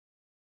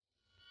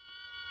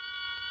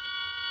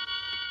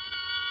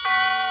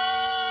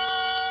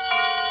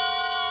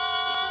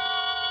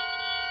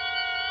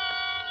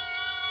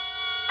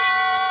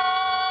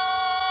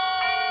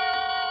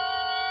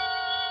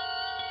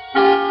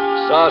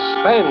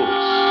Suspense.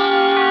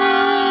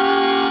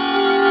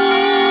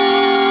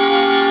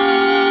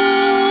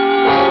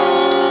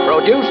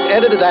 Produced,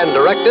 edited, and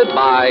directed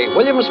by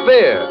William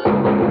Spear.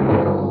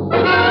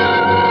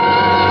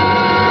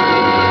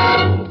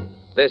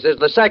 This is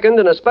the second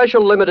in a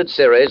special limited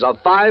series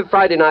of 5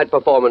 Friday night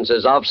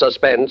performances of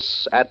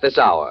Suspense at this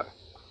hour.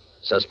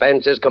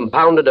 Suspense is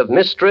compounded of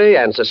mystery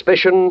and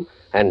suspicion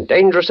and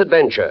dangerous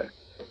adventure.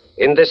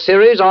 In this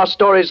series are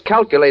stories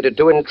calculated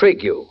to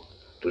intrigue you,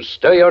 to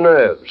stir your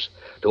nerves,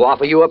 to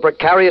offer you a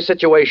precarious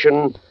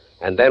situation,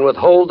 and then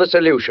withhold the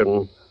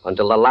solution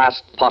until the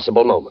last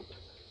possible moment.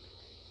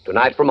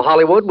 Tonight from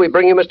Hollywood, we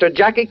bring you Mr.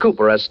 Jackie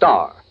Cooper as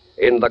star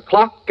in The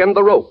Clock and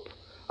the Rope,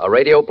 a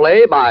radio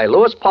play by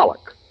Lewis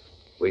Pollock.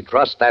 We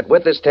trust that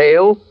with this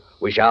tale,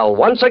 we shall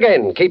once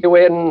again keep you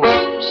in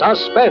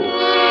suspense.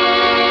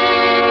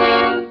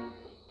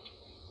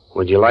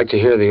 Would you like to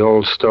hear the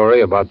old story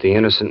about the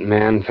innocent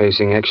man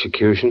facing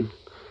execution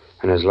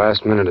and his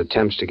last-minute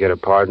attempts to get a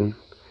pardon,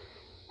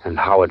 and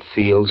how it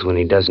feels when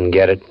he doesn't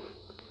get it?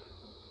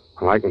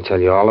 Well, I can tell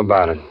you all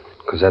about it,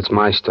 because that's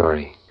my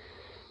story.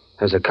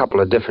 There's a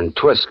couple of different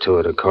twists to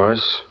it, of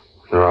course.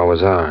 There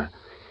always are.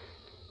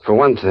 For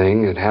one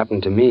thing, it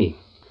happened to me.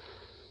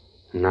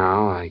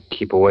 Now I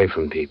keep away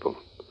from people.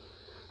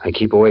 I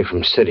keep away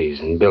from cities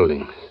and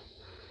buildings.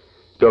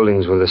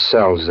 Buildings with the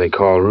cells they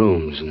call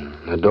rooms and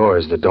the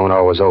doors that don't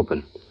always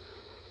open.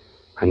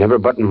 I never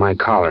button my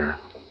collar.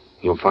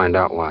 You'll find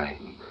out why.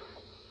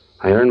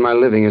 I earn my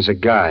living as a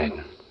guide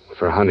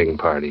for hunting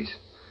parties.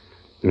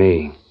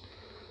 Me,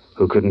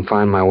 who couldn't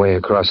find my way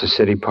across a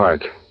city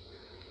park.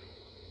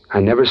 I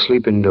never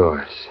sleep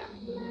indoors.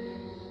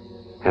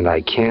 And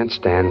I can't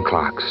stand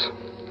clocks.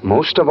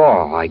 Most of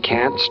all, I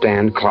can't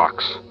stand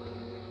clocks.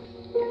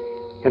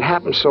 It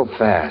happened so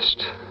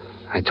fast.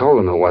 I told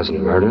them it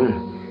wasn't murder.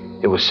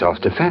 It was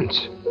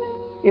self-defense.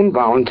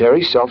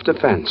 Involuntary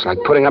self-defense, like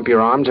putting up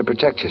your arm to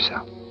protect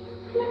yourself.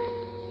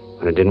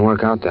 But it didn't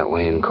work out that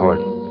way in court.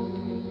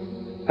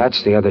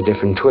 That's the other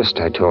different twist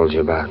I told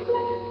you about.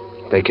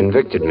 They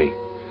convicted me.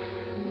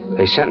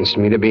 They sentenced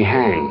me to be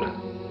hanged.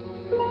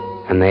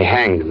 And they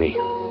hanged me.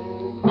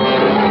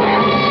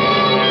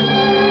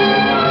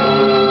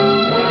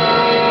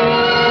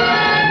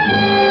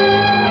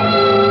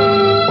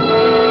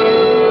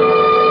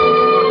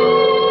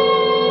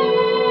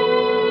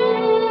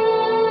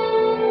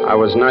 I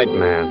was night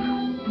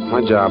man.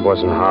 My job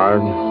wasn't hard,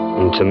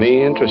 and to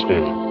me,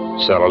 interesting.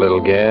 Sell a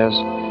little gas,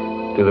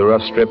 do the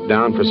rough strip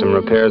down for some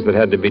repairs that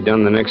had to be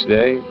done the next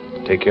day,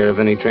 take care of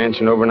any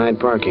transient overnight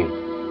parking.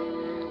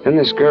 Then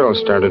this girl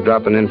started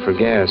dropping in for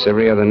gas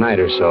every other night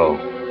or so,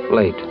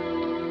 late.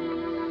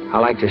 I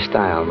liked her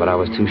style, but I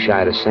was too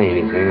shy to say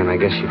anything, and I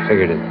guess she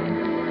figured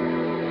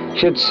it.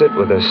 She'd sit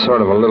with a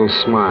sort of a little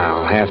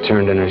smile, half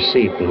turned in her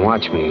seat, and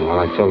watch me while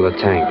I filled the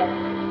tank.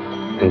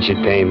 Then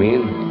she'd pay me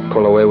and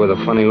pull away with a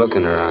funny look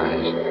in her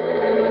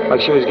eyes,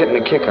 like she was getting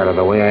a kick out of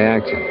the way I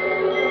acted.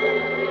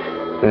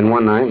 Then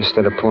one night,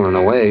 instead of pulling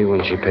away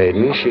when she paid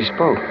me, she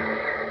spoke.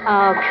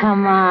 Oh,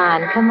 come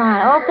on,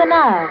 open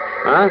up.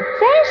 Huh?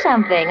 Say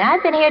something.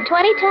 I've been here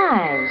 20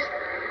 times.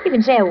 You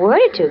can say a word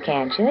or two,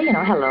 can't you? You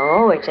know,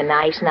 hello, or it's a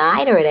nice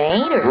night, or it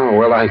ain't, or... Oh,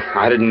 well,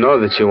 I didn't know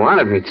that you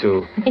wanted me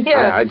to. You're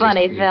a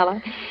funny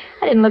fella.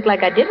 I didn't look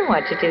like I didn't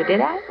want you to,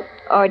 did I?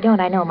 Or don't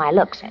I know my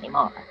looks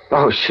anymore?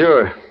 Oh,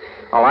 sure.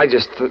 Oh,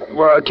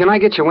 well, can I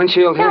get your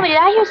windshield here? Tell me, did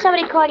I hear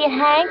somebody call you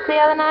Hank the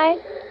other night?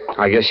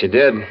 I guess you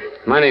did.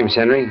 My name's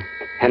Henry.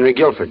 Henry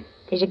Guilford.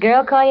 Did your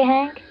girl call you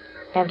Hank?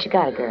 Haven't you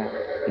got a girl?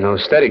 No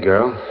steady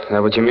girl. Is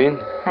that what you mean?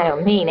 I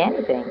don't mean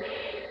anything.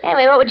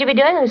 Anyway, what would you be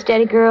doing with a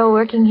steady girl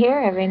working here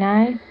every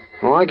night?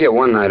 Oh, I get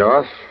one night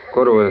off.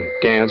 Go to a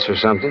dance or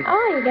something.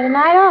 Oh, you get a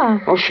night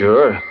off. Oh,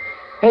 sure.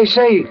 Hey,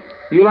 say,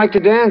 you like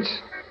to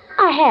dance?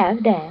 I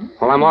have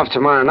danced. Well, I'm off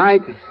tomorrow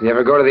night. You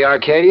ever go to the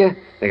Arcadia?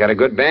 They got a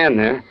good band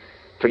there.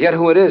 Forget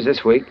who it is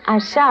this week. I'm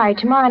sorry,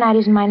 tomorrow night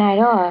isn't my night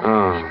off.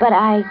 Oh. But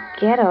I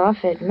get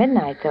off at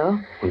midnight, though.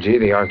 Well, gee,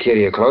 the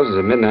Arcadia closes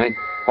at midnight.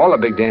 All the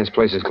big dance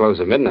places close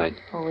at midnight.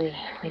 Well,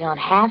 we don't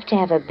have to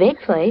have a big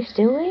place,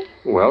 do we?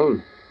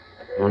 Well,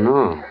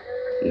 no.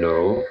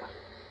 No.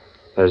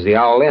 There's the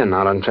Owl Inn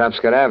out on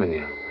Trapscott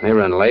Avenue. They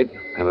run late.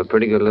 Have a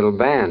pretty good little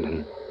band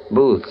and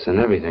booths and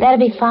everything. That'll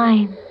be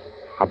fine.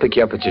 I'll pick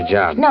you up at your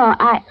job. No,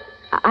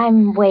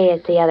 I'm way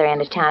at the other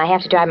end of town. I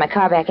have to drive my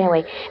car back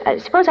anyway.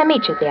 Suppose I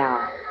meet you at the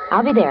hour.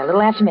 I'll be there a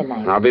little after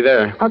midnight. I'll be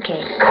there.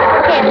 Okay.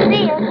 Okay,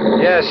 see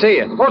you. Yeah, see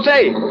you. Oh,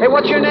 say, hey,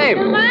 what's your name?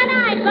 Tomorrow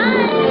night,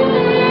 bye.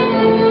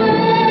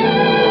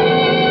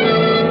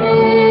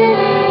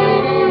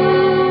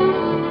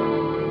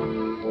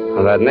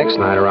 Well, that next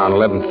night, around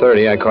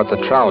 11:30, I caught the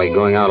trolley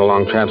going out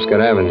along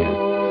Trapscott Avenue.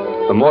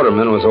 The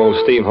motorman was old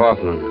Steve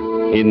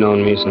Hoffman. He'd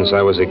known me since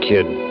I was a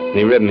kid. And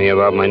he ribbed me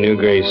about my new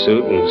gray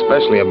suit, and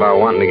especially about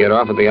wanting to get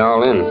off at the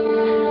Owl Inn.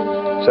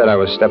 Said I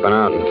was stepping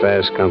out in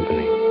fast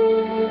company.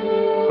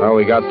 Well,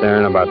 we got there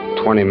in about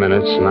 20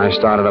 minutes, and I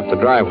started up the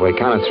driveway,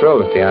 kind of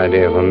thrilled at the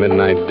idea of a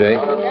midnight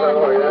date.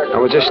 I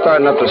was just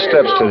starting up the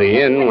steps to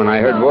the inn when I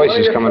heard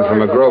voices coming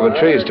from a grove of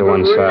trees to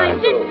one side.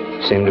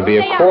 Seemed to be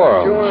a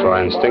quarrel, so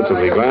I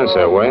instinctively glanced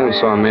that way and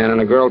saw a man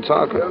and a girl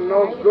talking.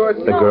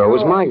 The girl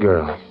was my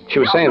girl. She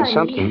was saying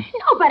something.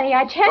 Nobody,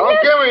 I tell Don't you.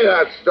 give me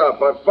that stuff.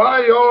 I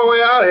followed you all the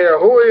way out here.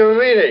 Who are you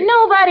meeting?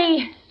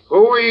 Nobody.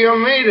 Who are you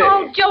meeting?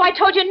 Oh, Joe, I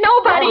told you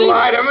nobody. Don't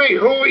lie to me.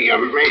 Who are you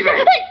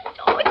meeting?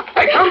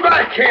 Hey, come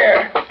back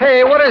here.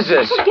 Hey, what is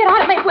this? Get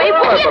out of my way,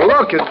 will you?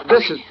 Look,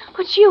 this is...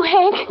 What's you,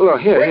 Hank?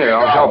 Look, here,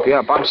 I'll help you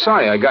up. I'm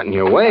sorry I got in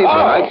your way, but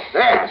I...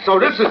 Yeah, so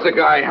this is the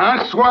guy,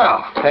 huh?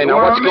 Swell. Hey, now,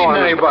 You what's wanna going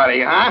meet on?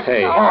 anybody, huh?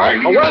 Hey. All right,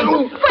 Oh,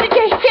 what? What did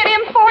you hit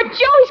him for,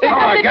 Joe? He's got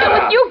nothing to get do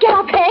with up. you. Get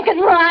up, Hank, and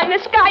run.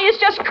 This guy is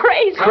just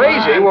crazy.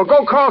 Crazy? Well,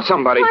 go call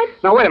somebody. What?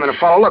 Now, wait a minute,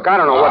 fella. Look, I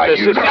don't know what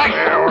this is.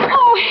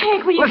 Oh,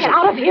 Hank, will you get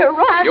out of here?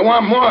 Run. You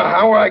want more,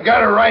 huh? Well, I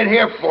got it right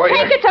here for you.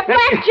 Hank, it's a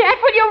blackjack.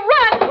 Will you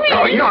run,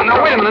 please?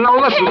 No, wait a minute. No,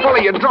 listen, fella,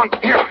 you're drunk.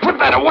 Here, put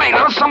that away.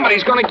 Now,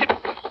 somebody's going to get...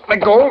 Let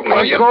go.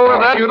 Let go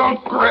of that. You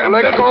don't grab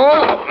Let it.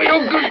 go. You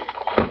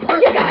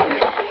got him.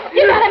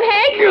 You got him,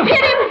 Hank.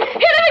 Hit him.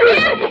 Hit him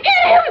again. Hit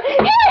him.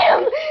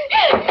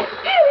 Hit him.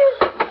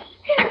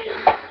 Hit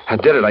him. I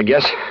did it, I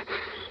guess.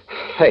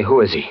 Hey,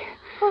 who is he?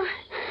 Oh,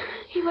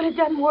 he would have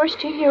done worse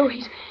to you.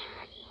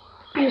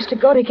 We used to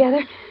go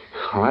together.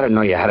 Oh, I didn't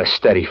know you had a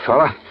steady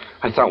fella.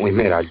 I thought we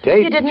made our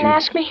date. You didn't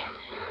ask me.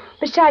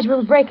 Besides, we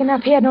were breaking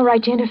up. He had no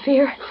right to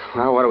interfere.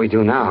 Well, what do we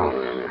do now?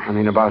 I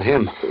mean, about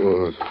him.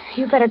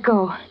 You better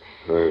go.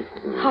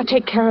 I'll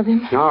take care of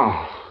him.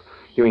 No.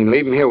 You mean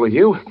leave him here with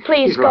you?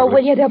 Please He's go, lovely.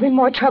 will you? There'll be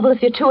more trouble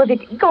if you two of you...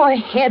 Go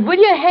ahead, will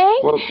you,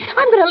 Hank? Well-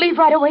 I'm going to leave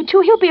right away,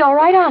 too. He'll be all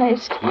right,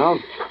 honest. Well,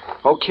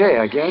 okay,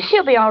 I guess.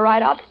 He'll be all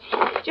right.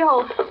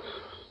 Joe.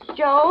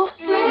 Joe?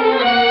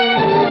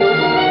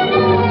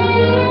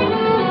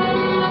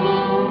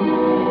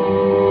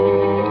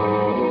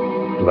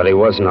 But he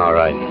wasn't all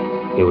right.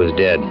 He was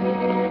dead.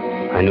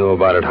 I knew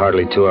about it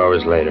hardly 2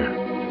 hours later.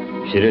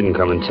 She didn't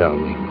come and tell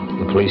me.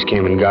 The police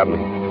came and got me.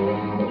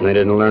 And they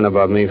didn't learn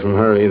about me from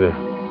her either.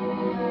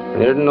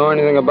 They didn't know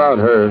anything about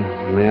her,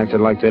 and they acted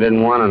like they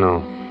didn't want to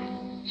know.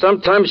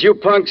 Sometimes you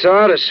punks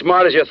aren't as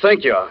smart as you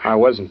think you are. I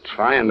wasn't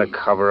trying to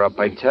cover up,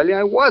 I tell you.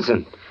 I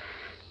wasn't.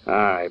 All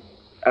right.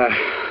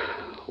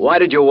 Why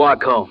did you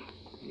walk home?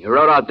 You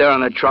rode out there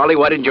on the trolley.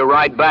 Why didn't you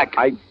ride back?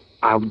 I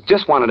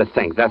just wanted to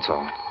think, that's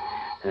all.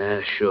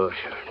 Sure.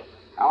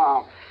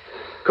 Hello.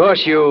 Of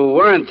course, you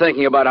weren't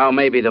thinking about how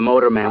maybe the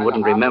motorman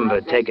wouldn't remember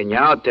taking you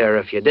out there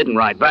if you didn't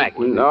ride back.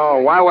 No,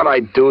 why would I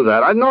do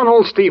that? I've known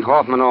old Steve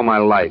Hoffman all my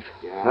life.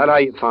 That how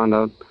you found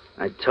out?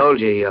 I told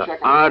you, you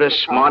aren't as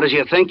smart as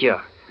you think you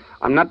are.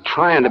 I'm not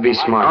trying to be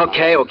smart.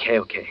 Okay.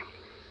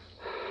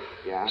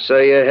 So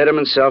you hit him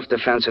in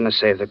self-defense and to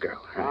save the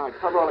girl.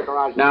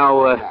 Right.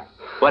 Now,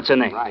 what's her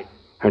name?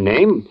 Her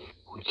name?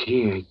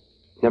 Gee, I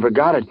never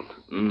got it.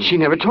 She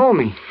never told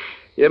me.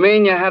 You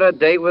mean you had a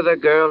date with a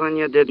girl and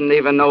you didn't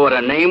even know what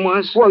her name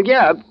was? Well,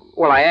 yeah.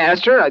 Well, I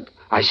asked her.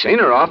 I seen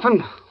her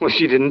often. Well,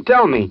 she didn't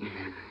tell me.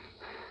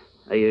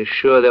 Are you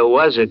sure there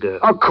was a girl?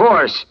 Of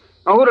course.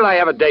 Now, who did I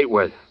have a date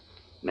with?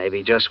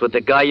 Maybe just with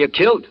the guy you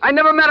killed. I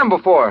never met him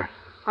before.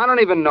 I don't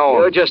even know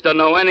him. You just don't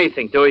know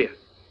anything, do you?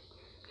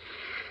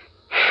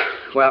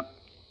 Well,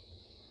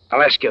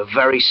 I'll ask you a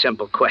very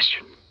simple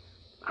question.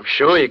 I'm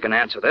sure you can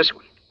answer this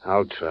one.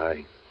 I'll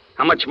try.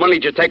 How much money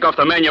did you take off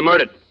the man you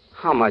murdered?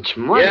 How much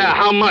money? Yeah,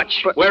 how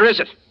much? But- Where is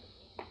it?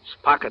 His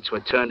pockets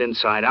were turned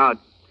inside out.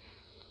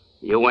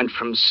 You went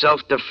from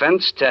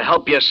self-defense to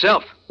help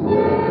yourself.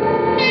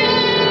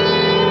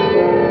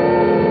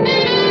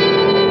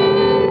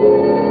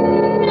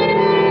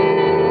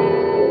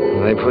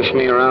 They pushed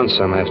me around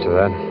some after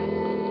that.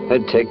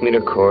 They'd take me to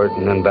court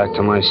and then back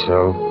to my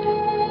cell.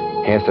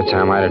 Half the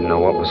time I didn't know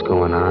what was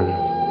going on.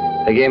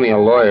 They gave me a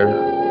lawyer,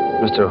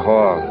 Mr.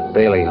 Hall,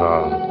 Bailey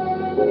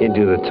Hall. He'd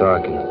do the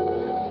talking.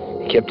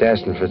 He kept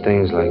asking for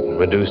things like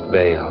reduced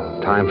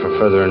bail, time for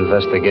further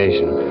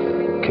investigation,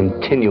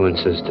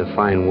 continuances to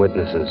find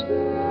witnesses.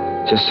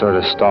 Just sort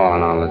of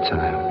stalling all the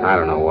time. I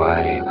don't know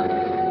why.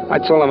 I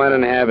told him I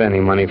didn't have any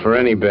money for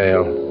any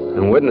bail.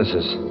 And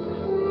witnesses.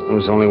 There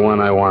was only one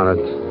I wanted,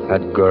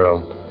 that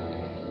girl.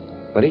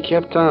 But he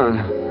kept on,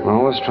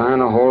 always trying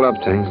to hold up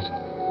things.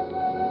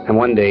 And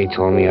one day he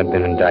told me I'd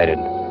been indicted.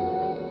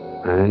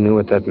 I knew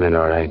what that meant,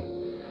 all right.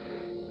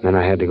 Then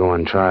I had to go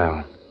on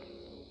trial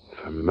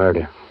for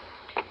murder.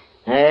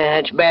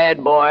 That's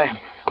bad, boy.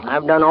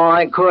 I've done all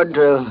I could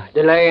to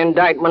delay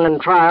indictment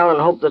and trial and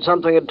hope that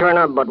something would turn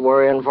up, but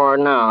worrying for it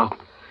now.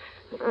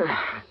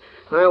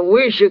 I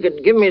wish you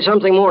could give me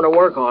something more to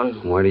work on.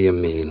 What do you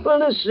mean? Well,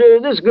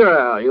 this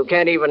girl you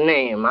can't even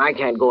name. I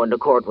can't go into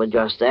court with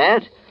just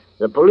that.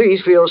 The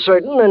police feel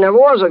certain there never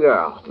was a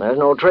girl. There's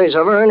no trace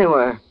of her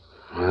anywhere.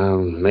 Well,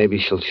 maybe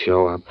she'll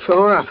show up.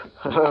 Show up.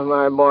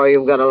 My boy,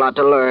 you've got a lot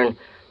to learn.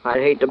 I'd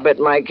hate to bet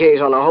my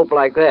case on a hope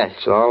like that.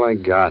 That's all I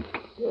got.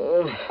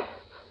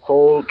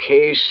 Whole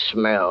case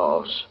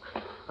smells.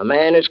 A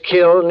man is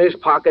killed and his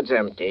pockets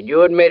emptied.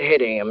 You admit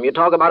hitting him. You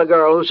talk about a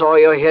girl who saw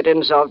you hit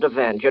in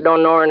self-defense. You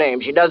don't know her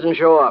name. She doesn't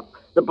show up.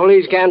 The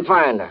police can't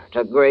find her. It's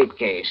a great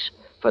case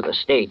for the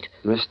state.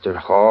 Mr.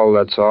 Hall,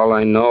 that's all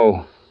I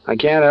know. I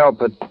can't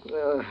help it.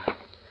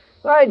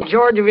 Why,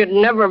 George, if you'd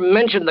never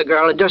mentioned the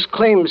girl and just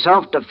claimed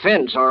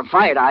self-defense or a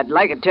fight, I'd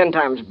like it 10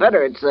 times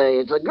better. It's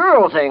the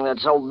girl thing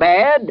that's so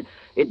bad.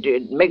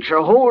 It makes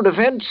your whole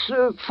defense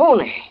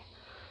phony.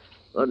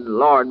 Good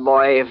Lord,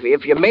 boy,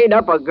 if you made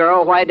up a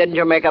girl, why didn't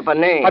you make up a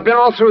name? I've been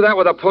all through that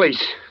with the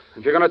police.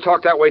 If you're going to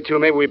talk that way, too,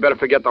 maybe we better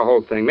forget the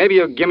whole thing. Maybe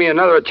you'll give me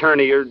another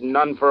attorney. You're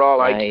none for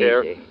all I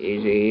care.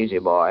 Easy,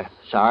 boy.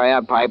 Sorry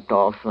I piped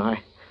off.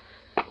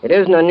 It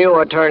isn't a new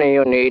attorney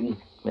you need.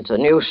 It's a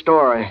new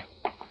story.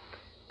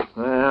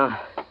 Well,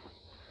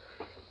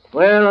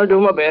 I'll do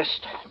my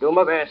best.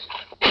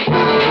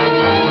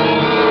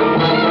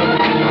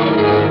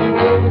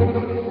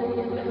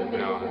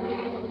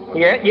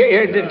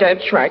 Yeah,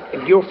 that's right.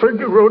 Guilford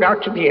rode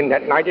out to the inn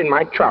that night in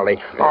my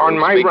trolley on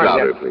my Speak run.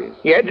 louder, please.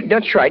 Yeah,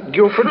 that's right.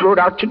 Guilford rode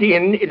out to the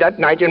inn that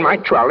night in my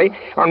trolley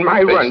on my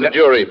Face run. the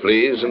jury,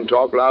 please, and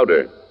talk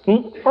louder.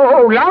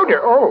 Oh,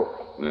 louder. Oh.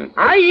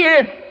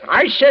 Yeah.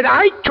 I said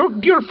I took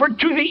Guilford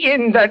to the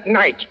inn that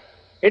night.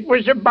 It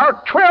was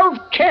about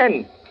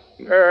 12:10.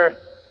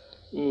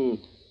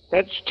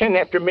 That's 10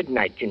 after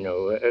midnight, you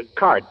know.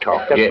 Card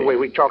talk. That's the way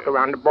we talk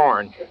around the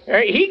barn.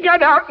 He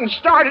got out and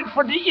started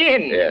for the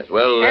inn. Yes,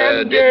 well,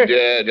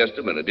 just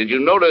a minute. Did you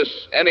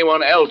notice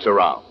anyone else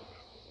around?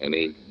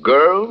 Any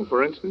girl,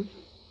 for instance?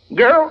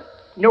 Girl?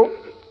 No.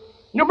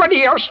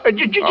 Nobody else.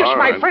 Just All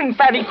my right. friend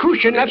Fatty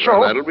Cushion, that's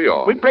all. That'll be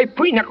all. We play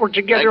pinochle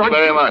together. Thank you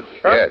very much.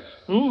 Yes.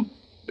 Hmm?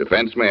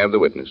 Defense may have the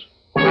witness.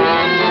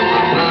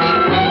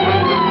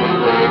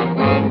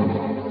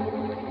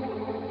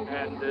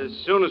 And as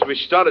soon as we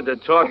started to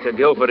talk to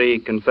Guilford, he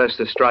confessed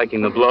to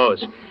striking the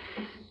blows.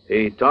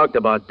 He talked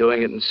about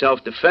doing it in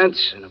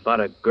self-defense and about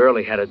a girl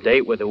he had a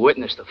date with a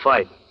witness to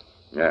fight.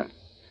 Yeah.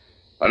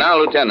 Well, now,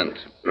 Lieutenant,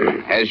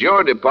 has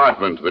your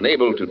department been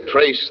able to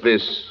trace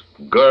this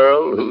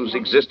girl whose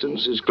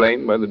existence is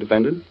claimed by the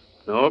defendant?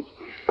 No.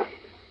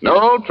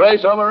 No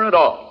trace of her at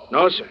all.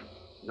 No, sir.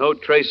 No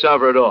trace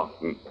of her at all.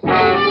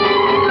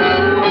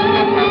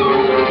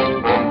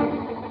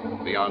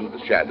 Beyond the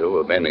shadow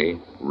of any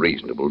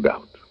reasonable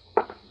doubt.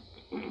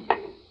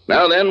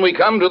 Now then, we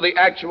come to the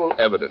actual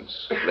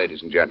evidence,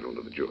 ladies and gentlemen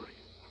of the jury.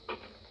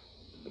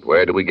 And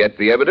where do we get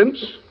the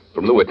evidence?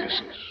 From the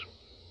witnesses.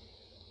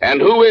 And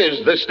who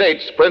is the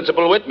state's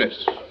principal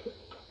witness?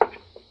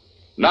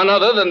 None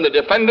other than the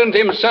defendant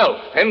himself,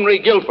 Henry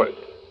Guilford.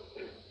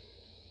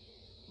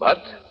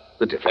 But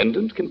the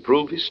defendant can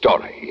prove his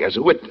story. He has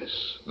a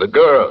witness, the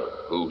girl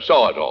who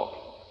saw it all.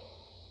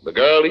 The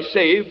girl he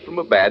saved from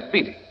a bad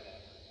beating.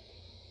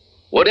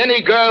 Would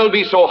any girl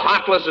be so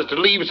heartless as to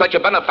leave such a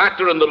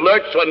benefactor in the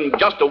lurch when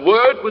just a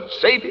word would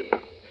save him?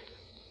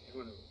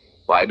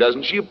 Why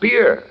doesn't she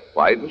appear?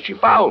 Why isn't she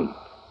found?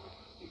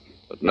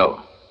 But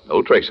no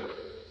trace of her.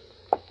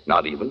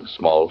 Not even a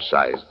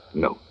small-sized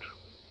note.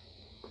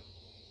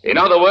 In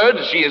other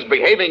words, she is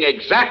behaving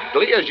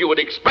exactly as you would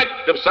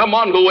expect of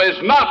someone who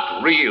is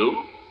not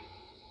real,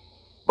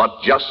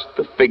 but just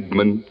the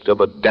figment of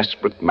a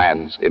desperate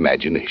man's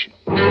imagination.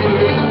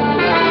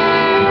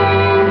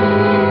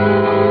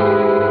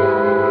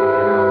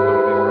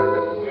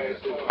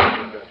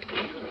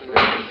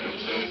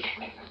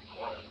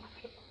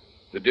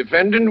 The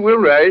defendant will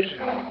rise.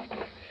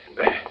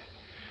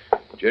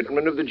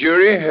 Gentlemen of the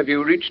jury, have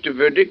you reached a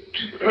verdict?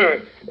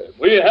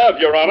 We have,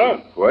 Your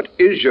Honor. What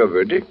is your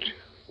verdict?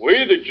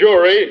 We, the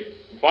jury,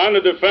 find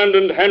the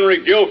defendant,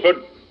 Henry Guilford,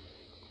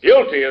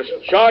 guilty as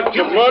charged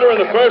of murder in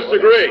the first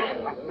degree.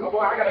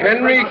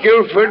 Henry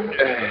Guilford,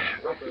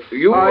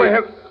 you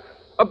have...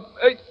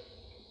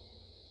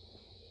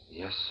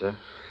 Yes, sir.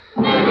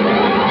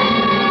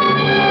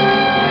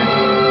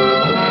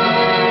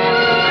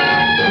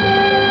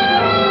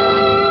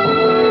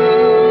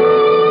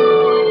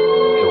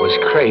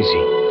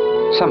 Crazy.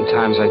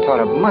 Sometimes I thought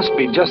it must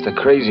be just a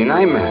crazy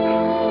nightmare.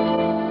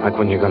 Like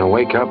when you're going to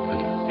wake up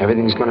and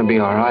everything's going to be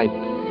all right.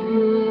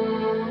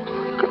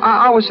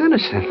 I was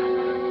innocent.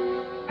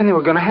 And they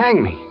were going to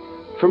hang me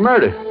for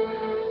murder.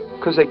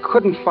 Because they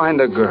couldn't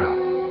find a girl.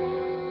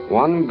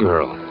 One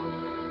girl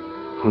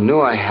who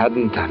knew I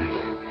hadn't done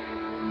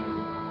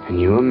it. Can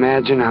you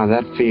imagine how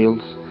that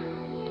feels?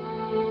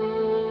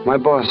 My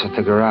boss at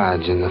the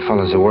garage and the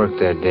fellows who worked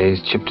there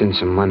days chipped in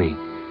some money.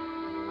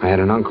 I had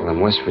an uncle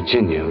in West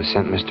Virginia who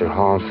sent Mr.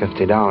 Hall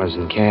 $50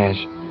 in cash,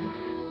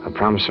 a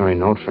promissory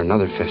note for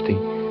another $50.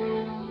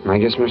 And I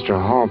guess Mr.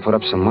 Hall put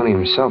up some money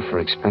himself for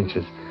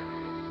expenses.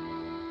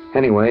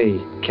 Anyway, he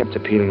kept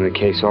appealing the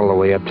case all the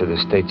way up to the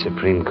state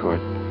Supreme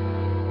Court.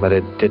 But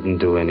it didn't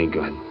do any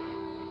good.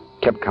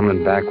 Kept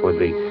coming back with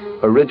the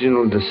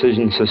original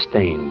decision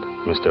sustained,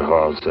 Mr.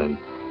 Hall said.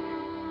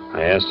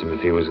 I asked him if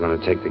he was going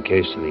to take the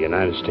case to the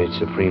United States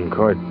Supreme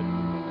Court,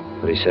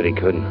 but he said he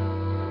couldn't.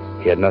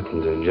 He had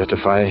nothing to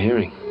justify a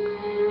hearing.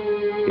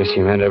 Guess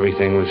he meant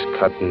everything was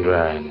cut and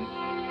dried.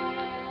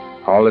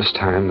 All this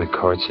time, the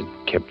courts had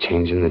kept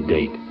changing the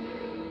date.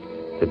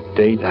 The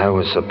date I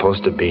was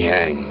supposed to be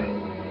hanged.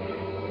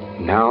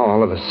 Now,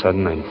 all of a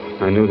sudden,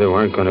 I knew there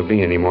weren't going to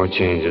be any more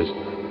changes.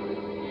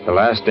 The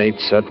last date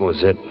set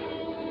was it.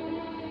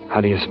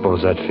 How do you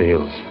suppose that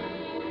feels?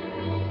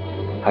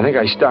 I think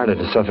I started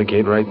to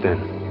suffocate right then.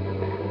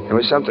 There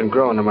was something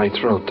growing in my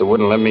throat that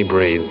wouldn't let me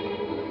breathe.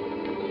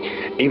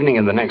 Evening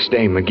of the next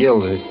day,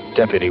 McGill, the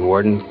deputy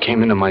warden,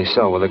 came into my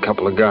cell with a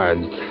couple of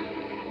guards.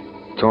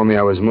 Told me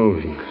I was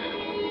moving.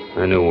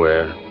 I knew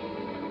where.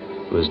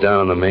 It was down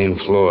on the main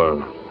floor,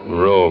 a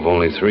row of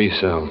only 3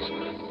 cells.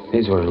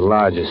 These were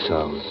larger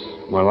cells,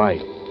 more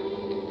light,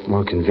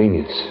 more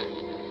convenience.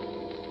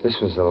 This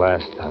was the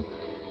last stop.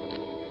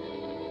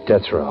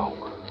 Death row.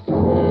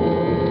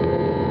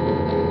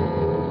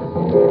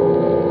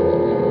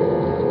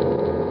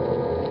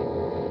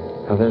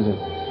 Now, there's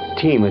a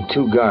team of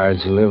 2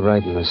 guards who live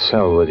right in the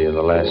cell with you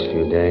the last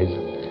few days.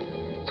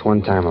 It's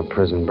one time a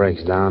prison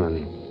breaks down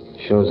and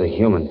shows a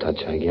human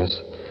touch, I guess.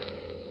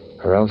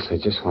 Or else they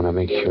just want to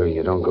make sure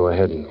you don't go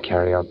ahead and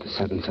carry out the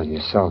sentence on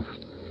yourself.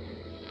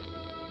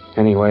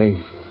 Anyway,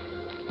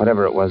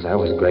 whatever it was, I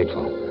was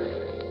grateful.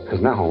 Because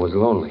now I was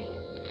lonely.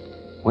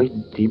 Way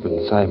deep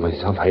inside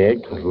myself, I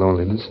ached with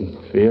loneliness and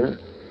fear.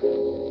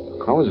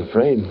 I was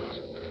afraid.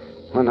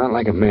 Well, not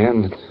like a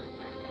man, but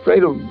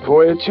afraid of the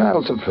way a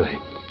child's afraid.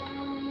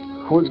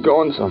 I was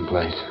going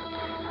someplace.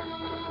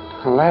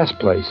 The last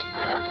place.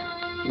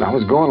 I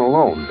was going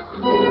alone.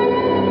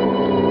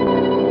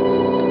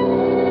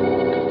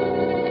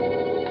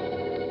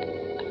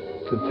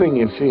 The thing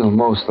you feel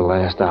most the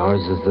last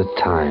hours is the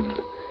time.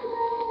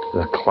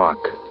 The clock.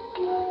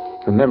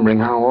 Remembering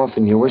how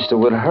often you wished it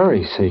would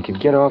hurry so you could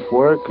get off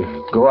work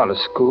or go out of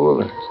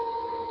school or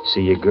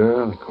see your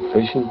girl or go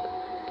fishing.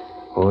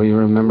 Or you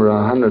remember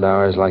 100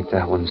 hours like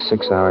that when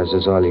 6 hours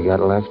is all you got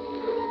left.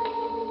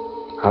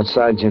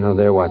 Outside, you know,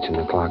 they're watching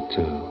the clock,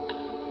 too.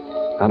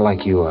 Not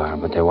like you are,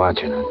 but they're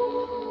watching it.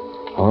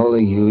 All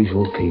the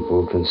usual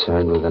people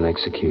concerned with an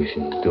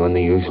execution, doing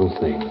the usual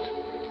things.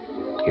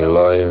 Your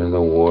lawyer,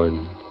 the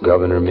warden,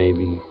 governor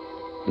maybe,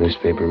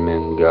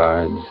 newspapermen,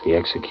 guards, the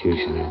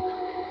executioner.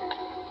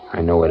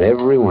 I know what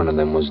every one of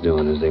them was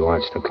doing as they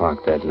watched the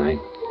clock that night.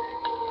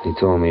 They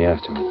told me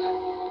afterwards.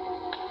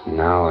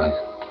 Now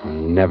I'll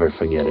never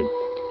forget it.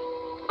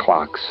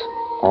 Clocks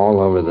all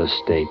over the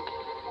state,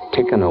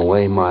 ticking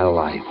away my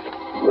life.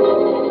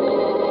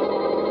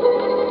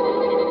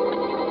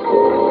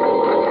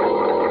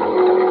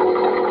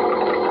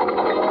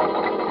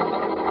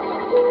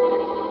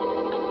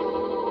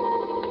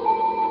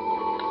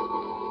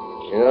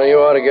 You know, you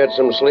ought to get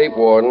some sleep,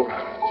 Warden.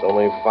 It's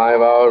only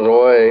 5 hours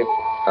away.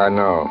 I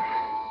know.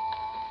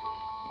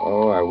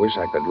 Oh, I wish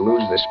I could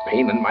lose this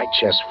pain in my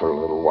chest for a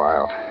little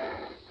while.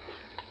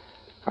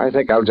 I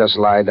think I'll just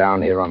lie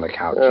down here on the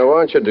couch. Why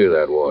don't you do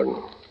that, Warden?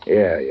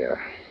 Yeah.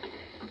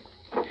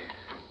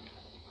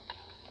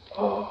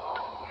 Oh.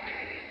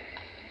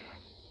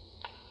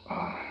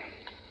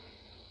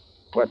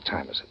 What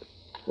time is it?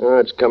 Oh,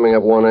 it's coming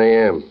up 1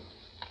 a.m.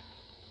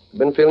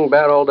 Been feeling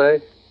bad all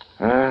day?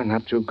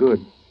 Not too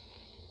good.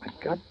 I've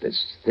got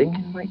this thing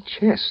in my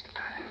chest.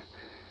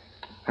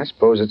 I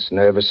suppose it's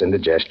nervous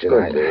indigestion.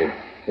 Could be.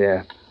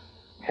 Yeah.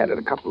 Had it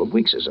a couple of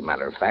weeks, as a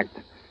matter of fact.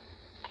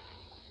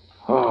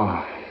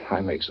 Oh,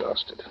 I'm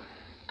exhausted.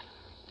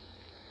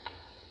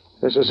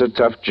 This is a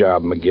tough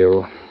job,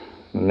 McGill.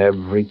 And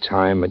every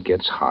time it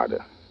gets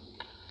harder.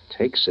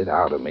 Takes it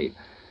out of me.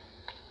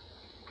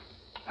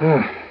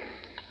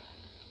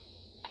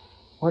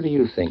 What do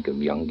you think of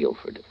young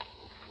Guilford?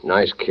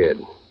 Nice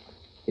kid.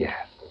 Yeah.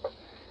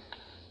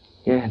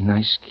 Yeah,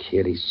 nice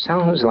kid. He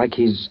sounds like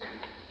he's...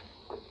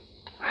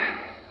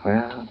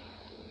 Well,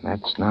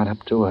 that's not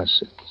up to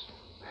us.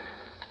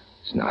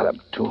 It's not up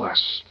to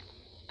us.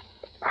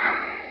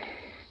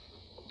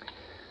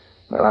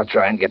 Well, I'll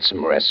try and get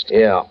some rest.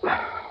 Yeah.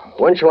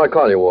 When shall I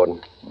call you,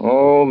 Warden?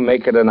 Oh,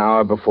 make it an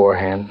hour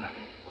beforehand.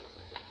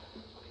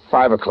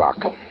 5 o'clock.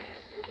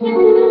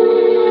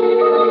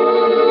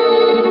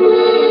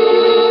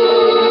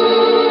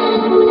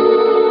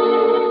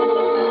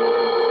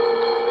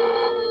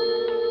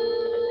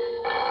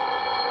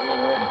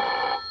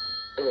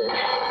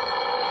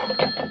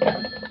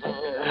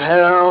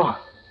 Hello.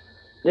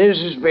 This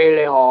is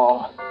Bailey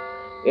Hall.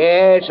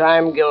 Yes,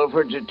 I'm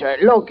Guilford's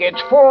attorney. Look,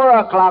 it's 4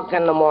 o'clock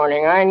in the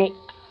morning. I need...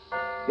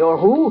 You're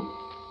who?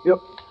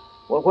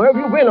 Well, where have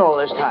you been all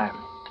this time?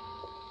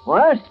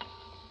 What?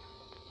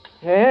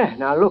 Yeah,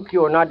 now look,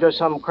 you're not just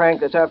some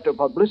crank that's after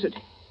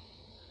publicity.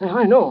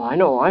 I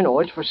know.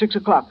 It's for 6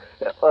 o'clock.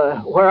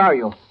 Where are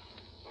you?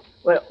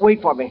 Well,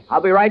 wait for me.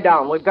 I'll be right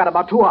down. We've got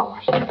about 2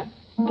 hours.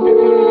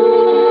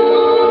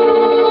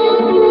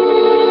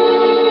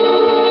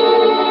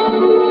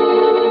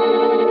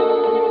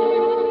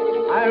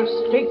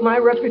 I'll stake my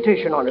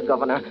reputation on it,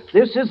 Governor.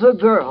 This is the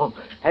girl.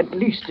 At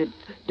least it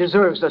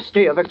deserves a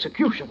stay of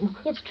execution.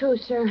 It's true,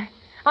 sir.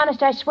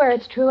 Honest, I swear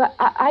it's true.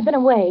 I've been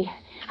away.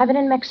 I've been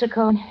in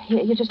Mexico, and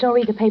you just don't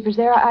read the papers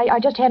there. I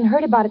just hadn't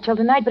heard about it till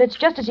tonight, but it's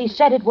just as he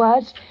said it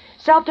was.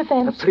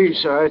 Self-defense. Please,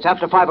 sir, it's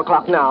after 5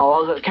 o'clock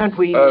now. Can't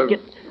we get...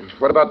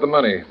 What about the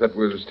money that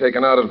was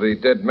taken out of the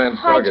dead man's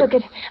pocket?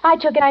 I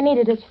took it. I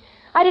needed it.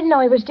 I didn't know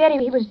he was dead.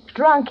 He was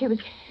drunk.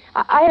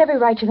 I had every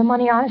right to the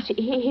money, honest.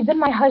 He'd been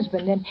my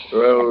husband, and...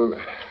 Well,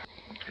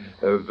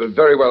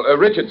 very well.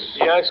 Richards.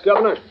 Yes,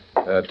 Governor?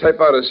 Type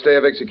out a stay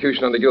of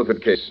execution on the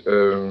Guilford case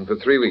for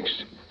 3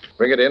 weeks.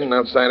 Bring it in, and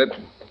I'll sign it.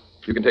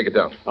 You can take it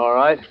down. All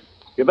right.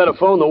 You better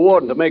phone the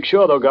warden to make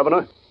sure, though,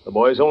 Governor. The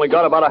boy's only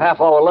got about a half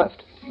hour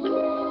left.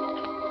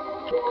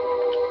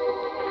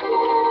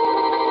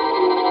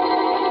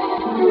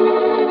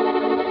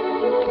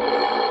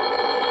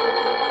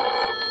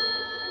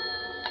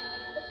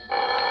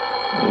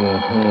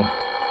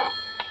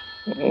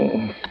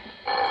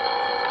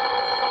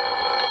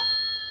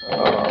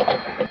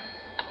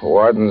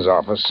 Warden's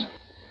office.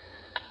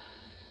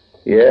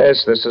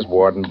 Yes, this is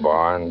Warden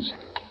Barnes.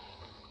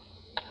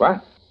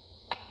 What?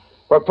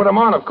 Well, put him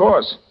on, of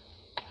course.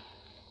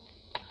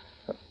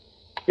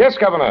 Yes,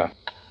 Governor.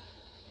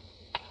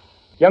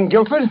 Young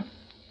Guilford?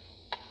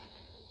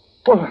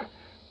 Well,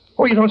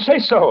 oh, you don't say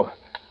so.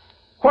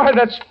 Why,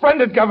 that's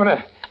splendid,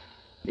 Governor.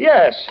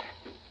 Yes.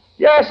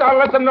 Yes, I'll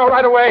let them know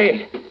right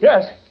away.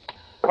 Yes.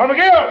 Oh,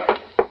 McGill!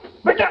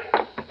 McGill!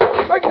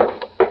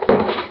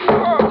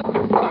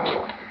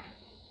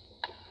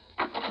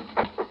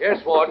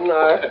 Yes, Warden.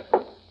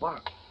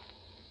 What?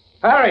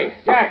 Harry,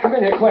 Jack, come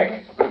in here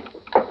quick.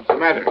 What's the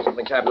matter?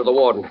 Something's happened to the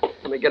warden.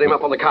 Let me get him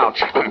up on the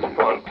couch. Come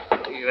on.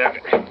 See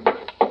that?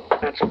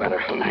 That's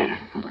better.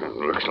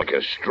 Looks like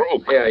a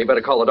stroke. Yeah, you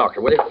better call the doctor,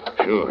 will you?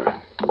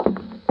 Sure.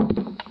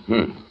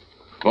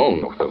 Oh,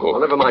 no. Well,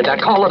 never mind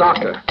that. Call the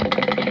doctor.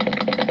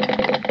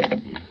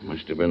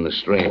 Must have been the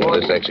strain of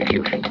this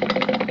execution.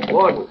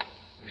 Warden.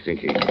 I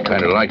think he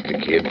kind of liked the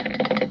kid.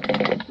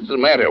 What's the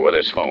matter with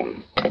his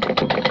phone?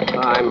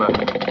 I'm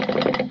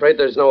afraid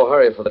there's no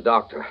hurry for the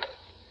doctor.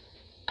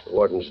 The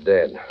warden's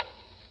dead.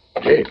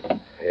 Dead?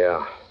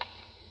 Yeah.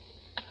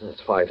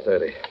 It's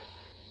 5:30.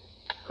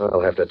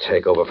 I'll have to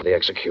take over for the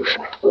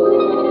execution.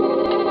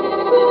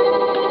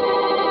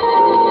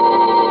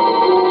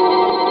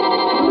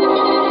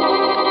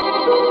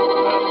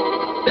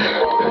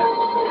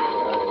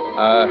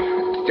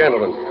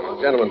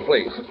 Gentlemen,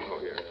 please.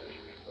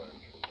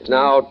 It's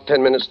now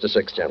 10 minutes to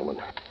 6,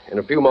 gentlemen. In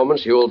a few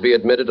moments, you will be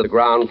admitted to the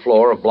ground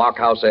floor of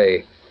Blockhouse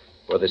A,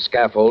 where the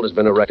scaffold has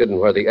been erected and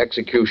where the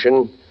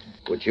execution,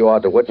 which you are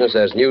to witness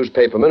as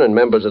newspapermen and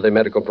members of the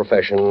medical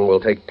profession, will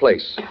take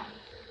place.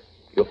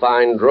 You'll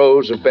find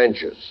rows of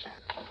benches.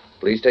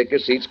 Please take your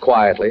seats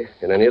quietly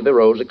in any of the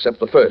rows except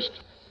the first,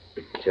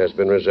 which has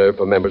been reserved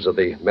for members of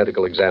the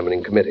Medical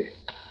Examining Committee.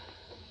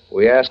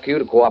 We ask you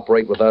to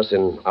cooperate with us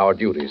in our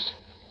duties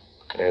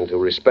and to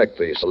respect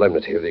the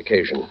solemnity of the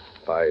occasion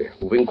by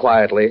moving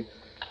quietly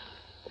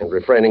and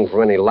refraining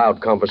from any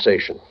loud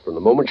conversation from the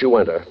moment you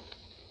enter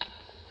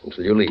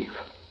until you leave.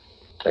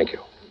 Thank you.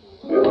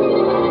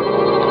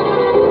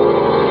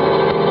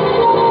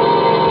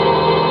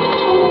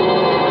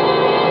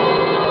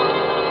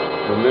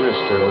 The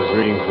minister was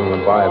reading from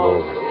the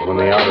Bible when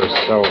the outer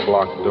cell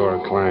block door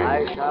clanged.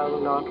 I shall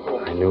not go.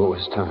 I knew it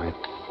was time.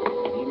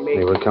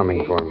 They were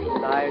coming for me.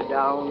 Lie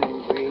down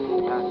in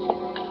green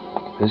pastures.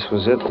 This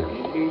was it then.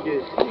 He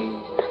leadeth me.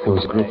 There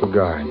was a group of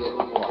guards.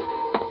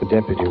 The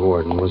deputy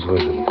warden was with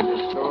them.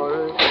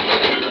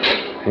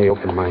 He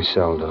opened my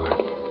cell door.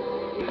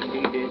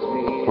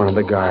 One of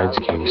the guards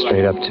came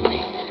straight up to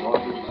me.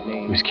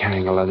 He was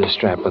carrying a leather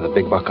strap with a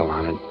big buckle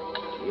on it.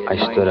 I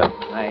stood up.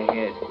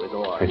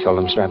 I felt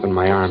him strapping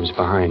my arms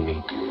behind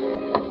me.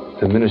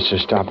 The minister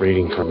stopped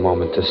reading for a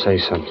moment to say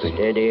something.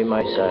 Steady,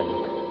 my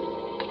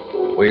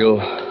son.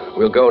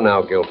 We'll go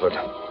now, Guilford.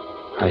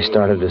 I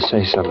started to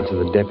say something to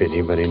the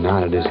deputy, but he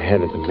nodded his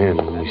head at the men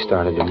and they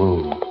started to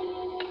move.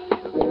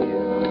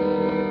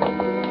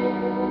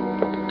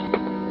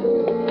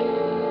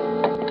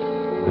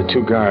 The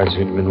two guards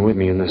who'd been with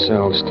me in the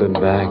cell stood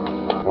back.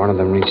 One of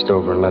them reached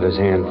over and let his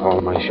hand fall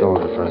on my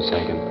shoulder for a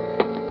second.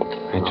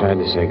 I tried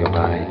to say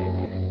goodbye.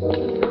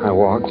 I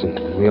walked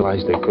and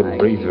realized I couldn't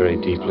breathe very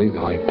deeply,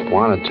 though I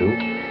wanted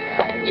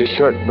to. Just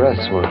short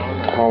breaths were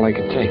all I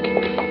could take.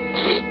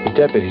 The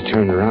deputy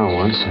turned around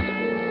once and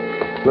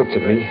looked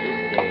at me.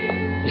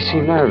 He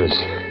seemed nervous.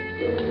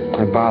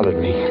 That bothered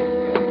me.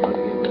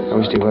 I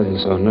wished he wasn't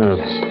so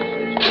nervous.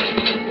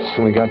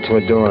 When we got to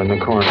a door in the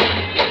corner.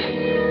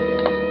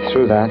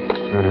 Through that,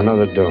 and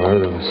another door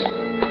that was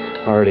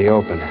already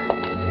open.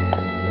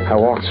 I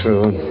walked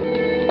through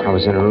and I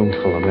was in a room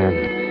full of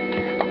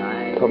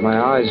men. But my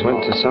eyes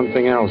went to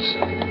something else.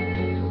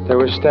 There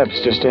were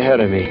steps just ahead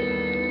of me.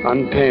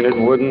 Unpainted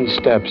wooden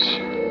steps.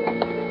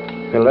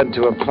 They led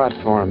to a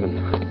platform, and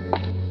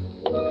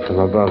from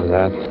above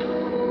that,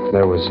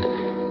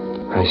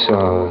 I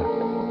saw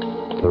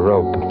the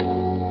rope.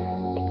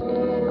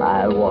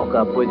 I'll walk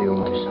up with you,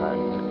 my son.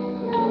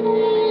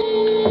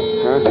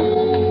 Huh?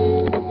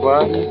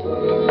 What?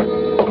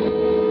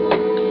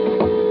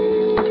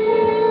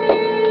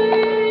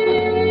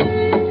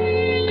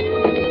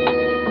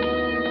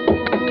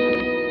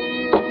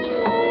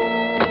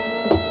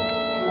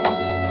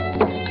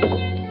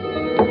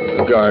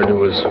 The guard who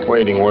was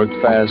waiting worked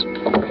fast.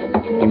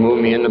 He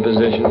moved me into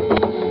position.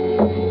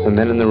 The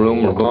men in the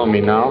room were below me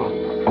now,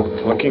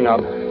 looking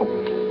up.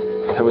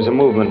 There was a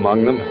movement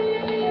among them.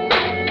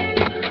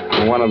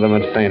 And one of them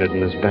had fainted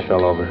and his back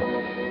fell over.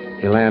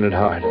 He landed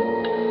hard.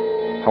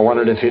 I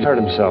wondered if he'd hurt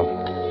himself.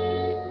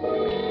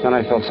 Then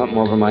I felt something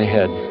over my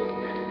head.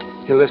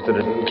 He lifted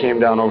it and came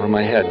down over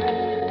my head.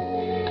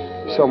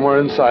 Somewhere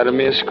inside of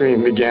me, a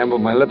scream began, but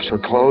my lips were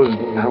closed,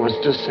 and I was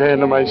just saying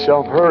to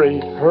myself, hurry,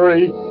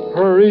 hurry,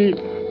 hurry.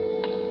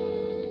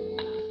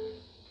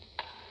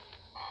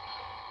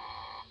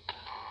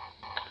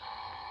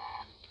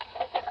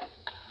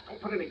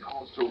 Don't put any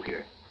calls through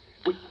here.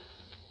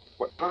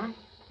 What, huh?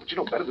 But you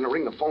know better than to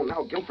ring the phone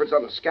now. Guilford's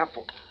on the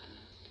scaffold.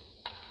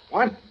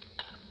 What?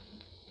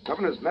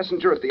 Governor's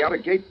messenger at the outer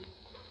gate?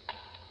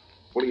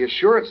 Well, are you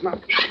sure it's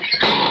not?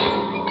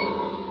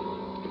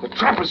 The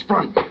trap is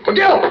sprung.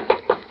 McGill!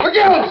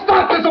 McGill,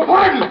 stop! There's a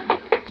pardon!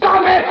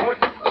 Stop it!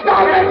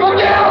 Stop it,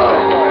 McGill!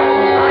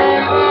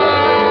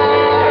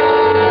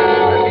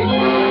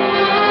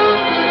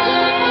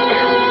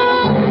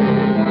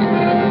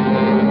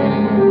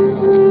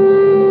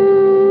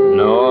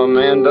 No, a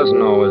man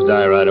doesn't always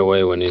die right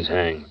away when he's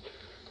hanged.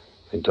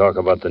 They talk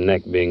about the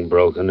neck being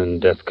broken and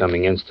death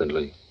coming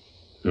instantly.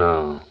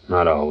 No,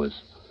 not always.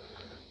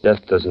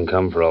 Death doesn't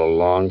come for a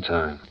long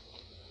time.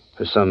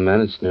 For some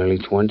men, it's nearly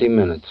 20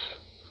 minutes.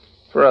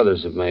 For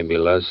others, it may be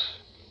less,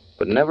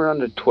 but never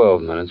under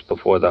 12 minutes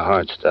before the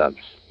heart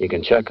stops. You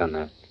can check on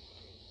that.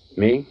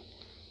 Me?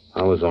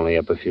 I was only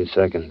up a few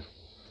seconds.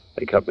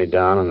 They cut me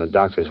down, and the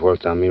doctors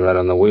worked on me right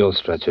on the wheel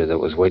stretcher that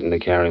was waiting to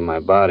carry my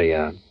body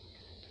out.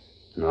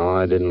 No,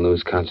 I didn't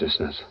lose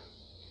consciousness.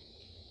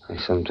 I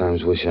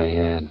sometimes wish I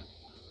had.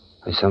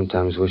 I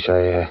sometimes wish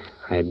I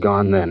had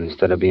gone then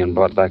instead of being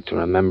brought back to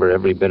remember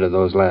every bit of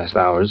those last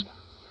hours.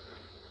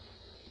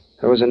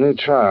 There was a new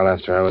trial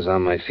after I was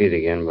on my feet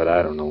again, but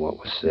I don't know what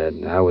was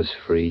said. I was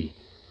free.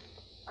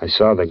 I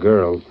saw the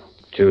girl,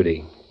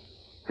 Judy.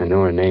 I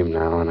know her name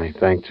now, and I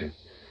thanked her.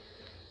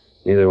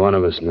 Neither one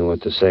of us knew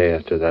what to say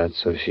after that,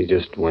 so she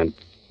just went.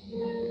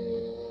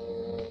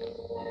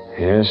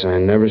 Yes, I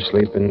never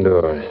sleep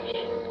indoors.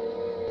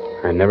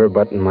 I never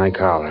button my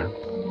collar.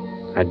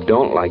 I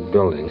don't like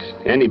buildings,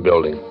 any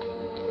building.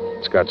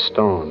 It's got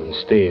stone and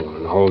steel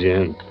and holds you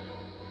in.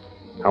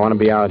 I want to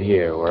be out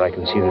here where I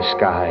can see the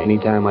sky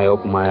anytime I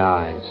open my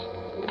eyes.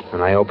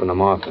 And I open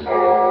them often.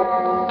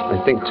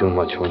 I think too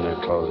much when they're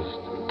closed.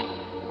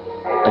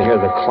 I hear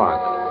the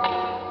clock.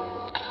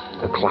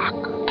 The clock.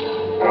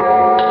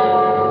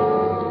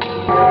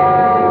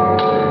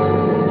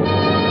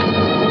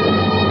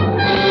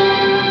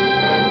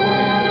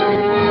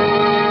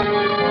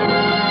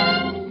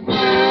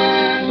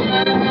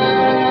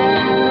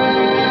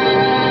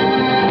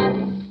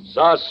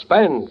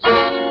 Suspense.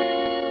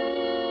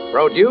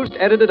 Produced,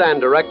 edited,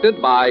 and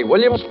directed by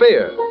William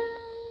Spear.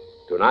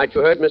 Tonight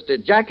you heard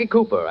Mr. Jackie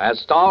Cooper as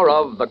star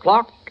of The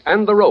Clock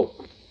and the Rope.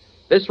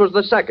 This was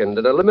the second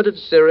in a limited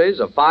series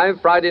of 5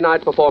 Friday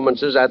night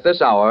performances at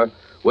this hour,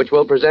 which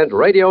will present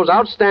radio's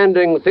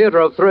outstanding theater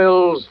of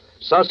thrills,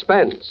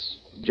 Suspense.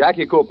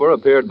 Jackie Cooper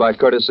appeared by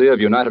courtesy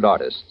of United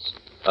Artists.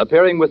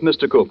 Appearing with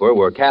Mr. Cooper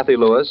were Kathy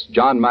Lewis,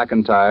 John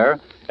McIntyre,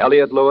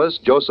 Elliot Lewis,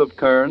 Joseph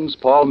Kearns,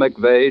 Paul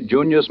McVeigh,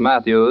 Junius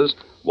Matthews,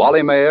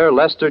 Wally Mayer,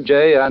 Lester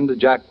J., and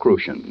Jack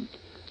Crucian.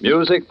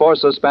 Music for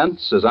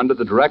Suspense is under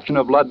the direction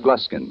of Lud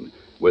Gluskin,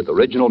 with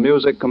original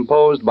music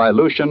composed by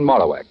Lucien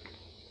Moraweck.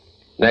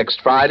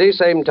 Next Friday,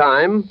 same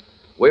time,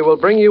 we will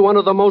bring you one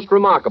of the most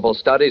remarkable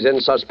studies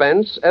in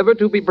suspense ever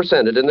to be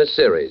presented in this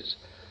series.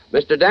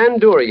 Mr. Dan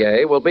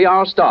Duryea will be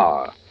our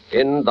star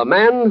in The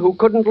Man Who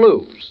Couldn't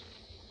Lose.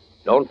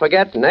 Don't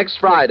forget, next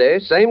Friday,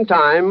 same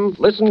time,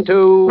 listen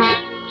to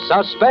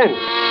Suspense.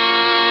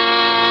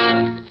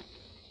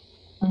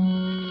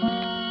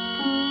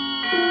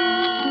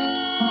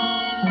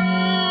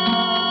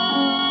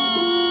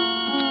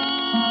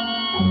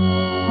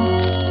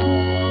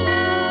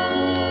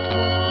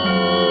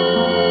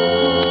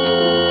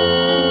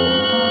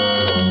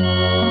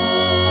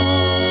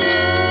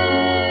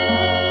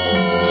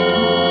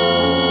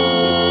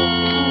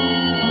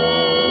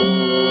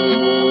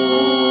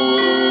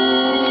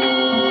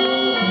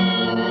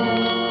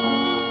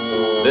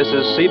 This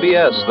is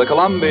CBS, the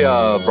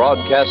Columbia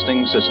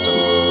Broadcasting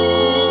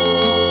System.